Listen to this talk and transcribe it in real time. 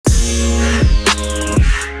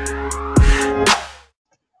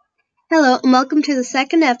Hello and welcome to the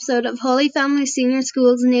second episode of Holy Family Senior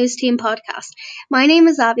School's News Team podcast. My name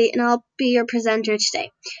is Abby and I'll be your presenter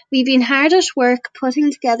today. We've been hard at work putting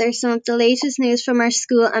together some of the latest news from our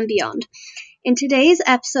school and beyond. In today's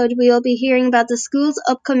episode, we will be hearing about the school's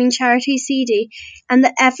upcoming charity CD and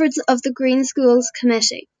the efforts of the Green Schools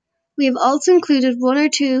Committee. We have also included one or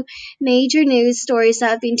two major news stories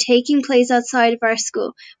that have been taking place outside of our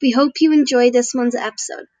school. We hope you enjoy this month's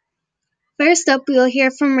episode. First up, we will hear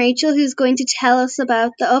from Rachel, who's going to tell us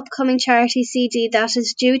about the upcoming charity CD that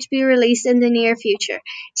is due to be released in the near future.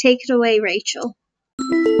 Take it away, Rachel.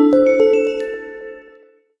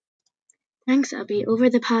 Thanks, Abby. Over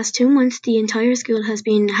the past 2 months, the entire school has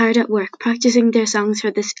been hard at work practicing their songs for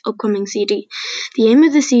this upcoming CD. The aim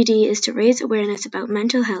of the CD is to raise awareness about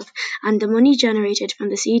mental health, and the money generated from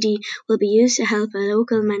the CD will be used to help a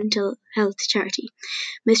local mental health charity.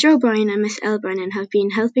 Mr. O'Brien and Miss L. Brennan have been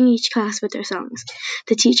helping each class with their songs.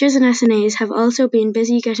 The teachers and SNAs have also been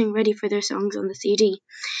busy getting ready for their songs on the CD.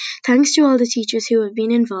 Thanks to all the teachers who have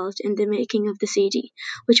been involved in the making of the CD,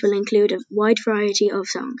 which will include a wide variety of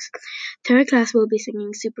songs. Third class will be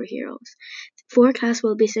singing Superheroes. Fourth class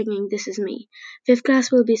will be singing This Is Me. Fifth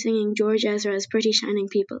class will be singing George Ezra's Pretty Shining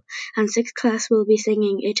People. And sixth class will be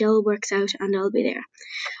singing It All Works Out and I'll Be There.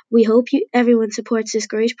 We hope everyone supports this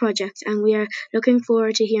great project, and we are looking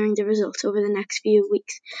forward to hearing the results over the next few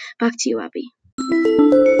weeks. Back to you, Abby.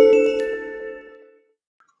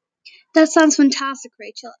 That sounds fantastic,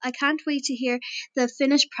 Rachel. I can't wait to hear the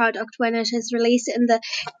finished product when it is released in the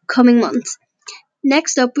coming months.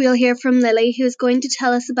 Next up, we'll hear from Lily, who is going to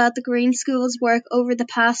tell us about the Green School's work over the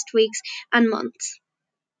past weeks and months.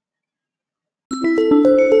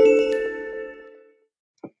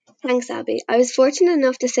 Thanks, Abby. I was fortunate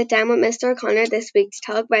enough to sit down with Mr. O'Connor this week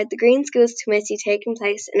to talk about the Green Schools Committee taking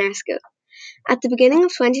place in our school. At the beginning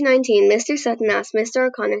of 2019, Mr. Sutton asked Mr.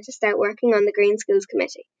 O'Connor to start working on the Green Schools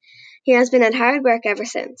Committee. He has been at hard work ever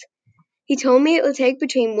since. He told me it will take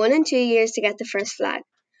between 1 and 2 years to get the first flag.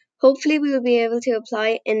 Hopefully we will be able to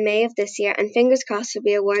apply in May of this year, and fingers crossed we'll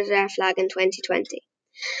be awarded our flag in 2020.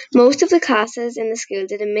 Most of the classes in the school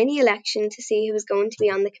did a mini election to see who was going to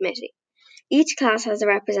be on the committee. Each class has a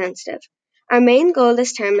representative. Our main goal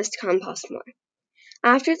this term is to compost more.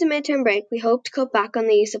 After the midterm break, we hope to cut back on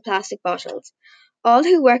the use of plastic bottles. All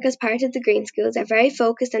who work as part of the Green Schools are very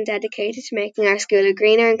focused and dedicated to making our school a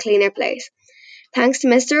greener and cleaner place. Thanks to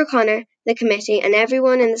Mr. O'Connor, the committee, and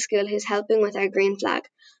everyone in the school who's helping with our green flag.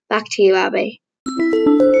 Back to you, Abby.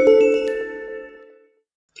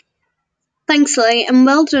 Thanks, Lily, and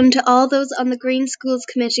well done to all those on the Green Schools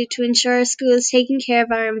Committee to ensure our school is taking care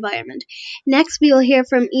of our environment. Next, we will hear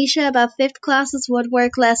from Isha about 5th class's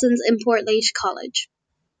woodwork lessons in Portlaoise College.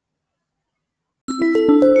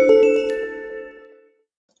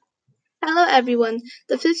 Hello everyone.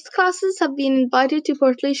 The 5th classes have been invited to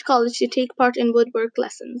Portlaoise College to take part in woodwork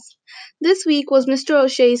lessons. This week was Mr.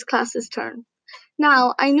 O'Shea's class's turn.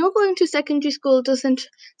 Now, I know going to secondary school doesn't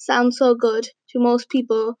sound so good to most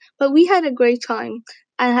people, but we had a great time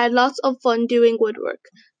and had lots of fun doing woodwork.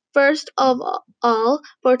 First of all,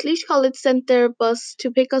 Portlaoise College sent their bus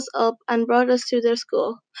to pick us up and brought us to their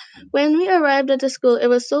school. When we arrived at the school, it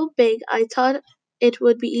was so big I thought it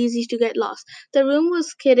would be easy to get lost. The room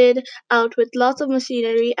was kitted out with lots of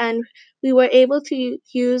machinery, and we were able to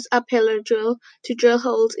use a pillar drill to drill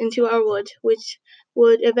holes into our wood, which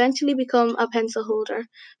would eventually become a pencil holder.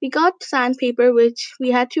 We got sandpaper, which we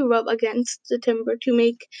had to rub against the timber to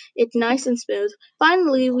make it nice and smooth.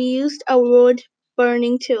 Finally, we used a wood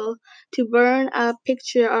burning tool to burn a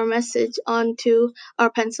picture or message onto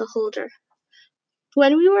our pencil holder.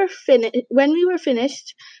 When we were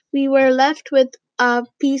finished, we were left with a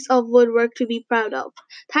piece of woodwork to be proud of.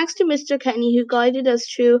 Thanks to Mr. Kenny, who guided us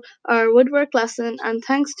through our woodwork lesson, and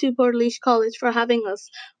thanks to Portlaoise College for having us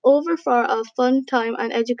over for a fun time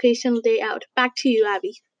and educational day out. Back to you,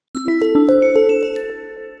 Abby.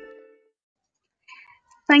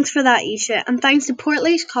 Thanks for that, Isha, and thanks to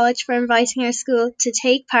Portlaoise College for inviting our school to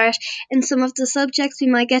take part in some of the subjects we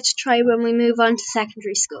might get to try when we move on to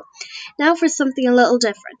secondary school. Now for something a little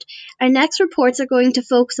different. Our next reports are going to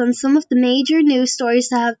focus on some of the major news stories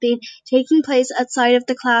that have been taking place outside of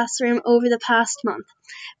the classroom over the past month.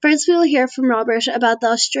 First, we will hear from Robert about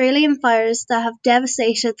the Australian fires that have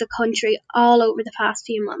devastated the country all over the past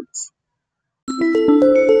few months.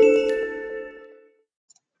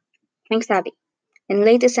 Thanks, Abby. In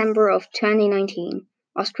late December of 2019,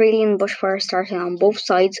 Australian bushfires started on both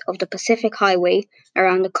sides of the Pacific Highway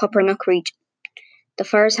around the Kuppernock region. The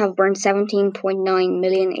fires have burned 17.9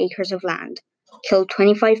 million acres of land, killed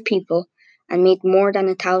 25 people, and made more than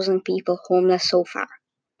 1,000 people homeless so far.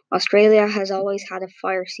 Australia has always had a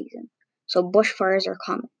fire season, so bushfires are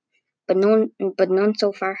common, but none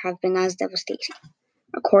so far have been as devastating.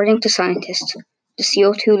 According to scientists, the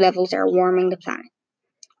CO2 levels are warming the planet.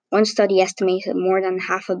 One study estimated more than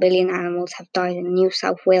 500 million animals have died in New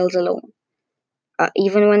South Wales alone.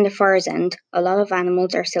 Even when the fires end, a lot of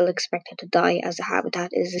animals are still expected to die as the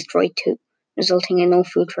habitat is destroyed too, resulting in no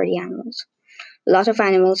food for the animals. A lot of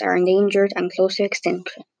animals are endangered and close to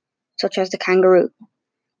extinction, such as the kangaroo.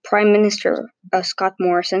 Prime Minister Scott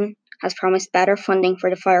Morrison has promised better funding for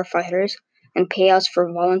the firefighters and payouts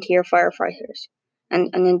for volunteer firefighters,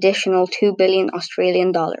 and an additional $2 billion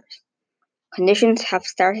Australian dollars. Conditions have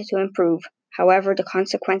started to improve, however the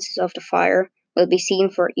consequences of the fire will be seen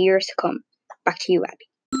for years to come. Back to you, Abby.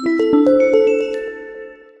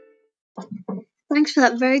 Thanks for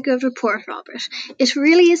that very good report, Robert. It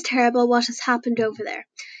really is terrible what has happened over there.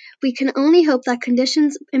 We can only hope that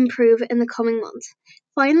conditions improve in the coming months.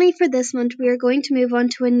 Finally, for this month, we are going to move on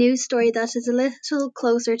to a news story that is a little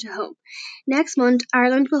closer to home. Next month,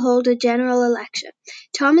 Ireland will hold a general election.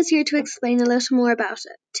 Tom is here to explain a little more about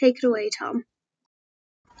it. Take it away, Tom.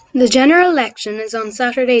 The general election is on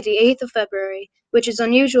Saturday the 8th of February, which is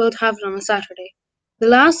unusual to have it on a Saturday. The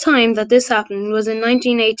last time that this happened was in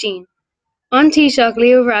 1918. On Taoiseach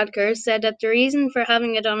Leo Varadkar said that the reason for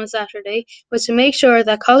having it on a Saturday was to make sure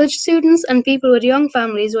that college students and people with young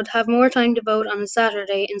families would have more time to vote on a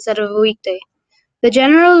Saturday instead of a weekday. The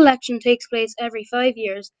general election takes place every 5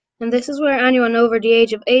 years, and this is where anyone over the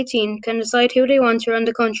age of 18 can decide who they want to run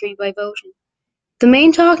the country by voting. The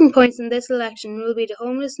main talking points in this election will be the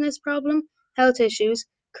homelessness problem, health issues,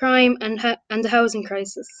 crime, and the housing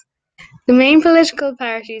crisis. The main political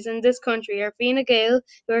parties in this country are Fine Gael,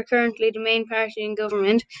 who are currently the main party in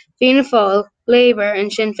government, Fianna Fáil, Labour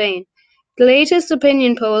and Sinn Féin. The latest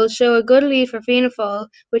opinion polls show a good lead for Fianna Fáil,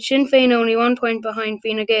 with Sinn Féin only 1 point behind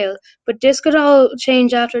Fine Gael, but this could all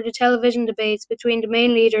change after the television debates between the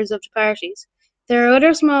main leaders of the parties. There are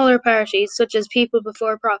other smaller parties, such as People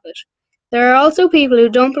Before Profit. There are also people who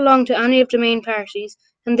don't belong to any of the main parties,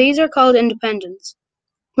 and these are called independents.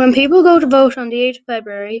 When people go to vote on the 8th of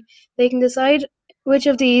February, they can decide which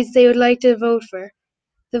of these they would like to vote for.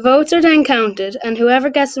 The votes are then counted, and whoever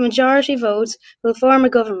gets the majority votes will form a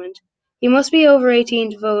government. You must be over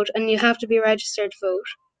 18 to vote, and you have to be registered to vote.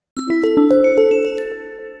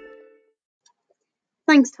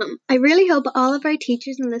 Thanks, Tom. I really hope all of our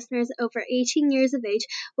teachers and listeners over 18 years of age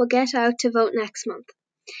will get out to vote next month.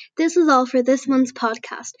 This is all for this month's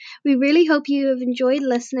podcast. We really hope you have enjoyed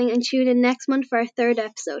listening and tune in next month for our 3rd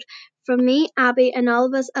episode. From me, Abby, and all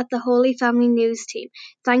of us at the Holy Family News team.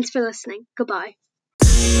 Thanks for listening. Goodbye.